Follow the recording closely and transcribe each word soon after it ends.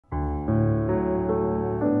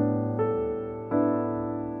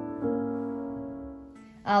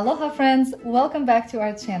Aloha friends, welcome back to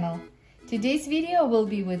our channel. Today's video will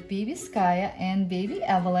be with baby Skya and baby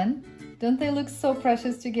Evelyn. Don't they look so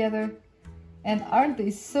precious together? And aren't they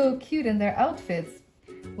so cute in their outfits?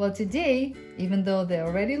 Well, today, even though they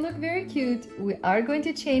already look very cute, we are going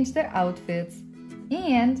to change their outfits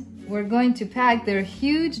and we're going to pack their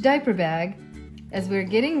huge diaper bag as we're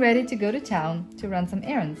getting ready to go to town to run some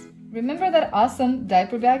errands. Remember that awesome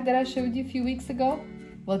diaper bag that I showed you a few weeks ago?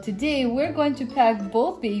 Well, today we're going to pack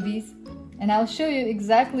both babies and I'll show you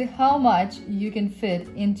exactly how much you can fit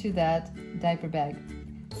into that diaper bag.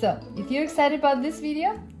 So, if you're excited about this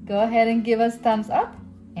video, go ahead and give us thumbs up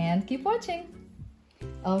and keep watching.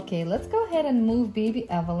 Okay, let's go ahead and move baby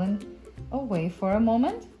Evelyn away for a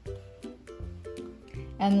moment.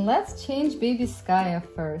 And let's change baby Skya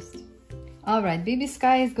first. Alright, baby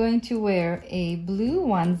Skya is going to wear a blue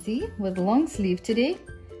onesie with long sleeve today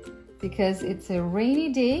because it's a rainy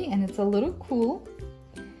day and it's a little cool.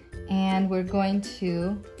 And we're going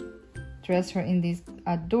to dress her in these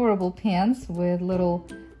adorable pants with little,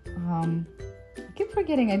 I keep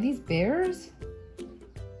forgetting, are these bears?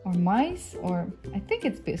 Or mice? Or I think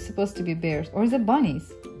it's supposed to be bears. Or is it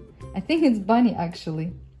bunnies? I think it's bunny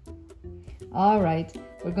actually. Alright,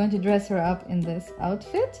 we're going to dress her up in this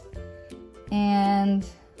outfit. And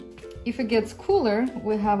if it gets cooler,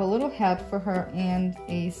 we have a little hat for her and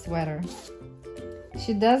a sweater.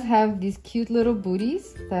 She does have these cute little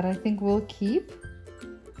booties that I think we'll keep.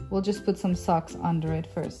 We'll just put some socks under it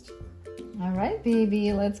first. All right,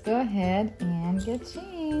 baby, let's go ahead and get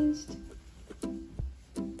changed.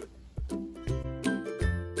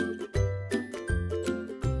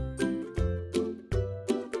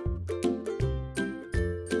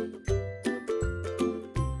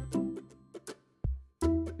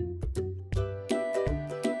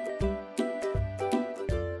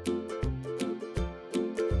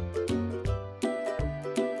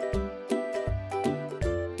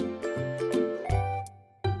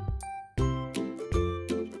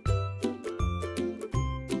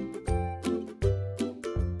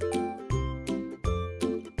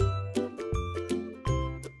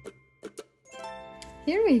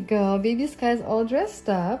 Here we go, baby Skya's all dressed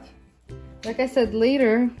up. Like I said,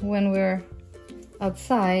 later when we're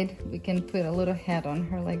outside, we can put a little hat on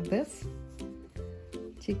her like this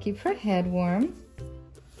to keep her head warm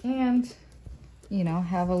and, you know,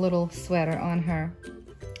 have a little sweater on her.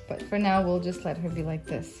 But for now, we'll just let her be like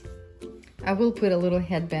this. I will put a little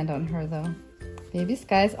headband on her though. Baby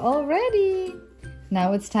Skya's all ready.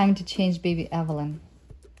 Now it's time to change baby Evelyn.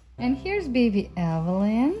 And here's baby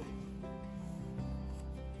Evelyn.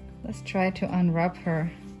 Let's try to unwrap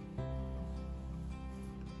her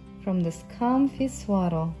from this comfy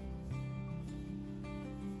swaddle.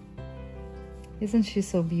 Isn't she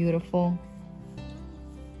so beautiful?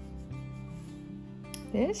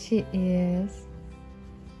 There she is.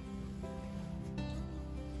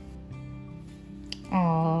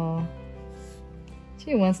 Oh,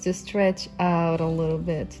 she wants to stretch out a little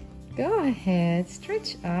bit. Go ahead,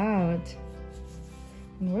 stretch out.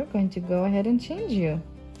 And we're going to go ahead and change you.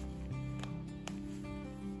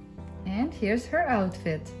 And here's her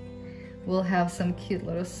outfit. We'll have some cute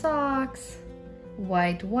little socks,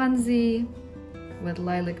 white onesie with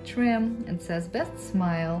lilac trim and says best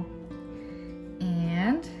smile,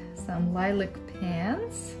 and some lilac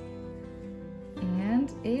pants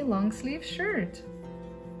and a long sleeve shirt.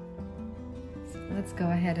 So let's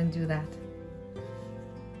go ahead and do that.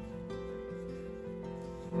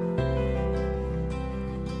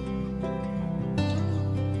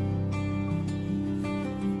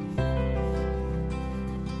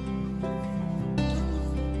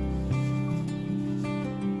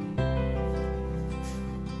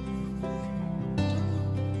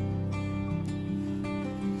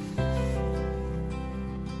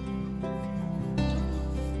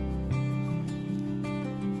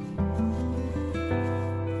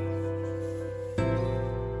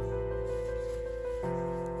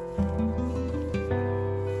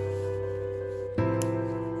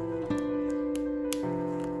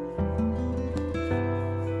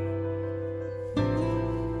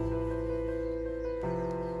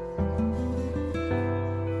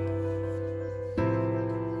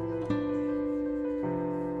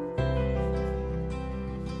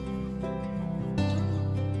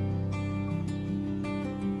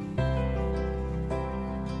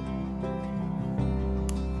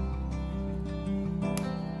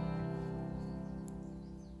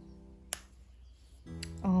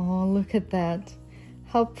 Look at that.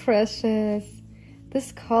 How precious.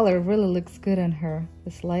 This color really looks good on her.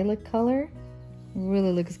 This lilac color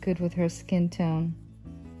really looks good with her skin tone.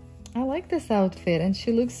 I like this outfit and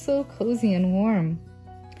she looks so cozy and warm.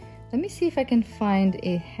 Let me see if I can find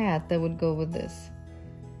a hat that would go with this.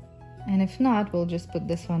 And if not, we'll just put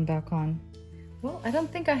this one back on. Well, I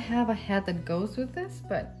don't think I have a hat that goes with this,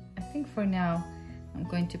 but I think for now I'm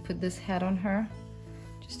going to put this hat on her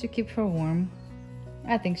just to keep her warm.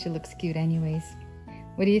 I think she looks cute anyways.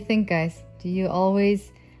 What do you think, guys? Do you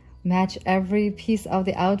always match every piece of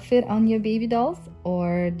the outfit on your baby dolls,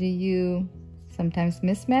 or do you sometimes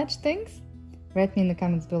mismatch things? Write me in the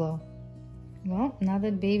comments below. Well, now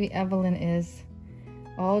that baby Evelyn is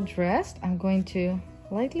all dressed, I'm going to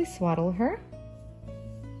lightly swaddle her.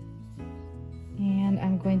 And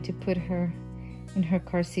I'm going to put her in her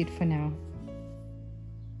car seat for now.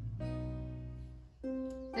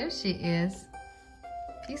 There she is,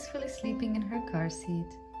 peacefully sleeping in her car seat.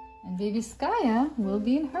 And baby Skya will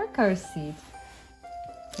be in her car seat.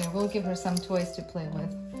 So we'll give her some toys to play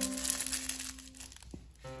with.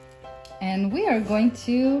 And we are going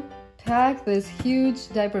to pack this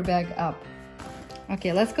huge diaper bag up.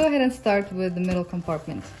 Okay, let's go ahead and start with the middle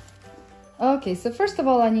compartment. Okay, so first of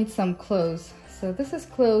all, I need some clothes. So this is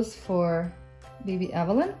clothes for baby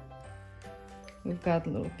Evelyn. We've got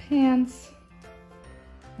little pants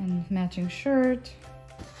and matching shirt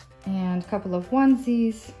and a couple of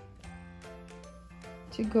onesies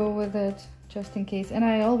to go with it, just in case. And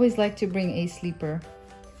I always like to bring a sleeper,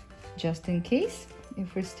 just in case,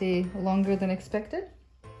 if we stay longer than expected.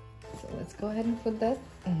 So let's go ahead and put that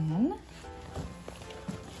in.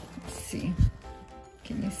 Let's see.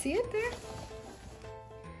 Can you see it there?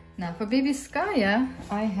 Now for baby Skya,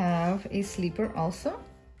 I have a sleeper also.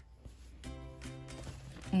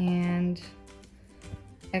 And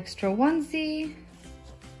extra onesie.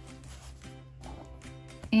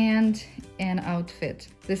 And an outfit.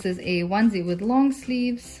 This is a onesie with long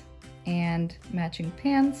sleeves and matching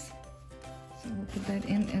pants. So we'll put that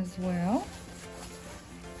in as well.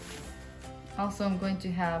 Also, I'm going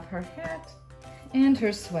to have her hat and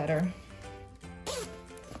her sweater.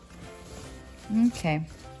 Okay.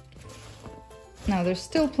 Now there's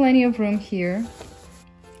still plenty of room here.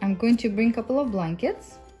 I'm going to bring a couple of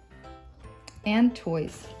blankets and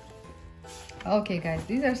toys. Okay guys,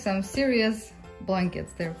 these are some serious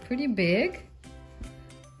blankets. They're pretty big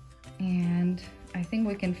and I think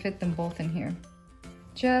we can fit them both in here,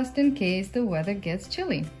 just in case the weather gets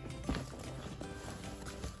chilly.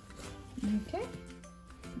 Okay,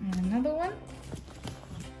 and another one.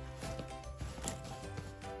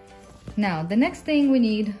 Now the next thing we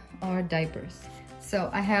need are diapers. So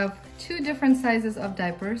I have 2 different sizes of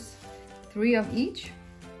diapers, 3 of each,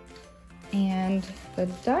 and the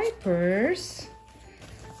diapers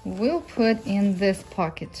we'll put in this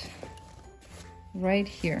pocket right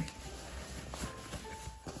here.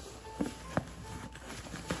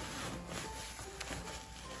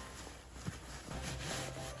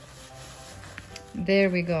 There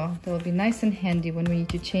we go. That will be nice and handy when we need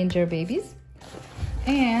to change our babies.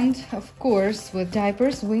 And of course, with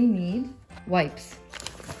diapers we need wipes.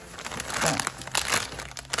 So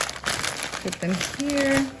put them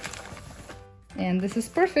here. And this is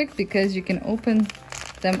perfect because you can open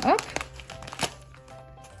them up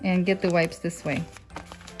and get the wipes this way.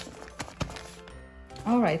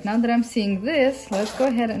 All right, now that I'm seeing this, let's go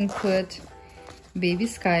ahead and put baby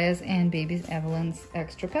Skya's and baby Evelyn's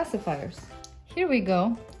extra pacifiers. Here we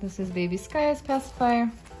go. This is baby Skya's pacifier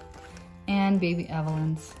and baby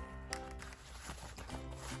Evelyn's.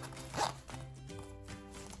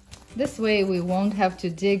 This way we won't have to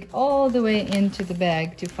dig all the way into the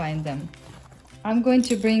bag to find them. I'm going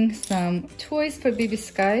to bring some toys for baby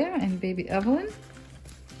Skya and baby Evelyn.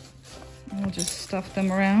 We'll just stuff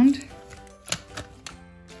them around.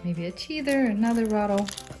 Maybe a teether, another rattle.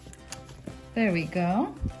 There we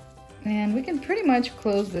go. And we can pretty much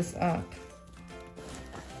close this up.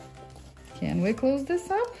 Can we close this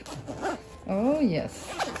up? Oh yes.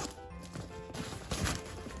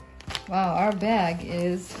 Wow, our bag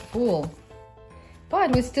is full.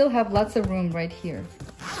 But we still have lots of room right here.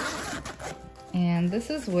 And this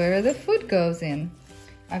is where the food goes in.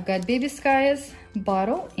 I've got baby Skya's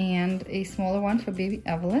bottle and a smaller one for baby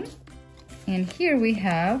Evelyn. And here we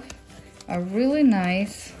have a really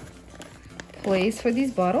nice place for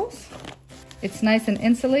these bottles. It's nice and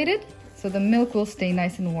insulated, so the milk will stay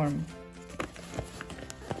nice and warm.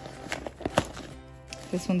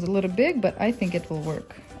 This one's a little big, but I think it will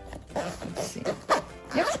work. Let's see.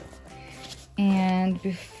 Yep. And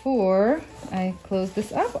before I close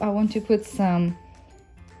this up, I want to put some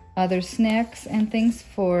other snacks and things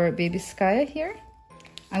for baby Skya here.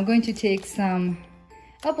 I'm going to take some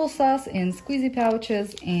applesauce in squeezy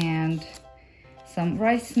pouches and some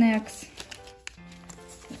rice snacks.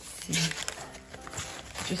 Let's see.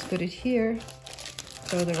 Just put it here.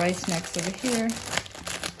 throw the rice snacks over here.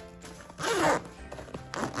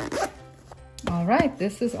 All right,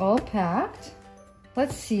 this is all packed.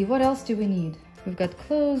 Let's see, what else do we need? We've got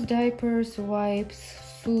clothes, diapers, wipes,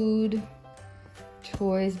 food,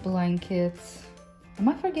 toys, blankets. Am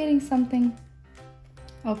I forgetting something?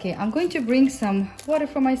 Okay, I'm going to bring some water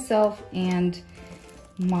for myself and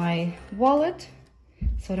my wallet,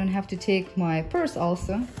 so I don't have to take my purse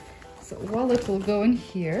also. So wallet will go in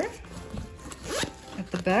here. At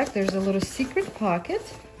the back, there's a little secret pocket.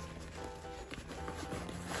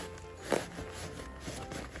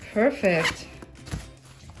 Perfect.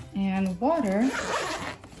 And water,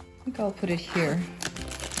 I think I'll put it here.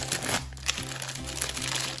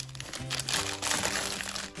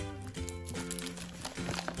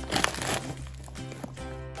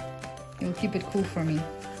 It'll keep it cool for me.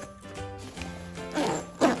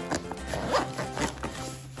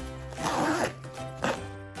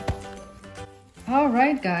 All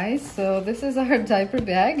right, guys, so this is our diaper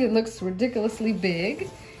bag. It looks ridiculously big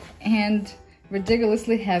and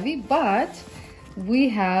ridiculously heavy, but we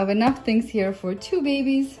have enough things here for 2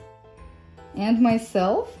 babies and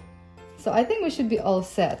myself. So I think we should be all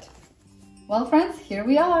set. Well, friends, here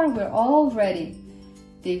we are. We're all ready.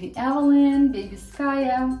 Baby Evelyn, baby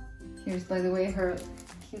Skya. Here's, by the way, her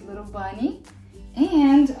cute little bunny.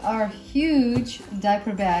 And our huge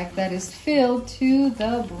diaper bag that is filled to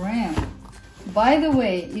the brim. By the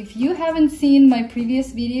way, if you haven't seen my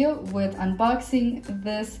previous video with unboxing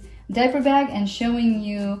this diaper bag and showing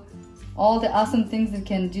you all the awesome things it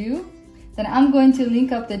can do, then I'm going to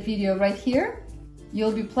link up that video right here.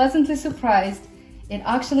 You'll be pleasantly surprised. It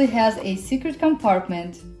actually has a secret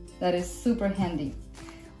compartment that is super handy.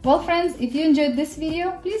 Well, friends, if you enjoyed this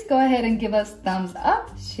video, please go ahead and give us thumbs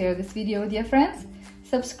up, share this video with your friends,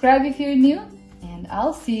 subscribe if you're new, and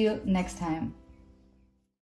I'll see you next time.